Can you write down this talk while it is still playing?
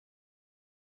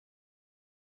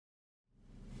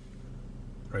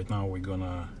Right now we're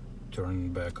gonna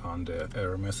turn back on the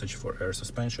error message for air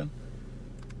suspension,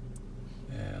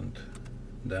 and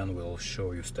then we'll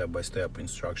show you step-by-step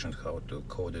instructions how to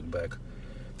code it back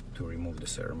to remove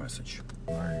this error message.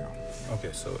 There you go.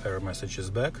 Okay, so error message is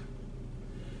back,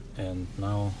 and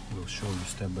now we'll show you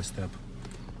step-by-step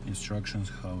instructions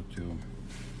how to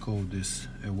code this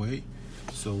away.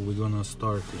 So we're gonna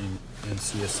start in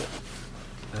NCS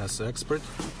expert.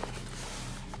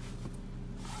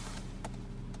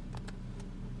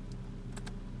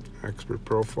 Expert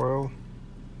profile.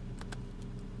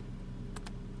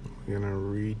 We're gonna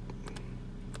read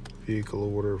vehicle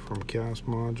order from CAS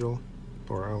module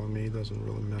or LME, doesn't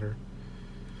really matter.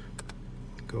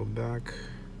 Go back,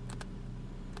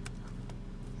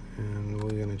 and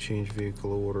we're gonna change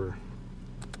vehicle order.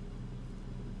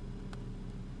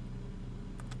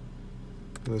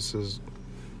 This is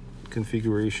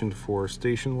configuration for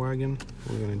station wagon.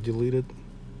 We're gonna delete it.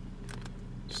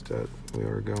 Instead, we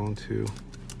are going to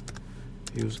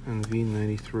use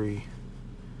NV93,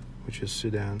 which is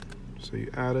sedan. So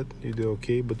you add it, you do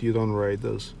okay, but you don't write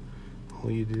this. All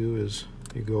you do is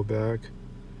you go back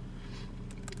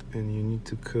and you need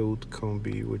to code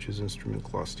COM-B, which is instrument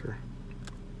cluster.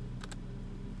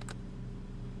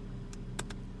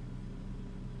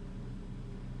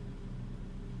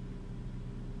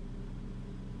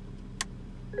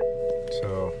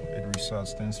 So it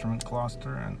resets the instrument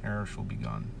cluster and error shall be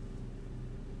gone.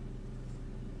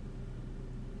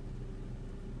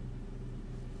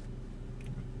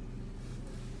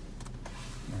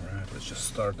 Let's just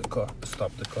start the car,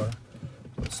 stop the car.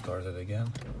 Let's start it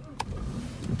again.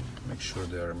 Make sure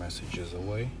the error message is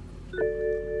away.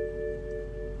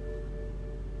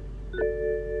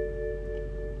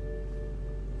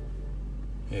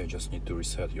 Yeah, you just need to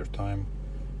reset your time,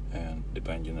 and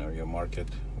depending on your market,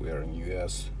 we are in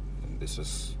US, and this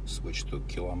is switched to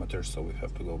kilometers, so we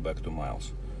have to go back to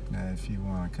miles. If you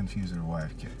want to confuse your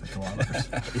wife, get the kilometers.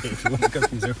 Yeah, if you want to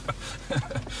confuse her.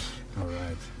 All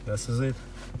right, this is it.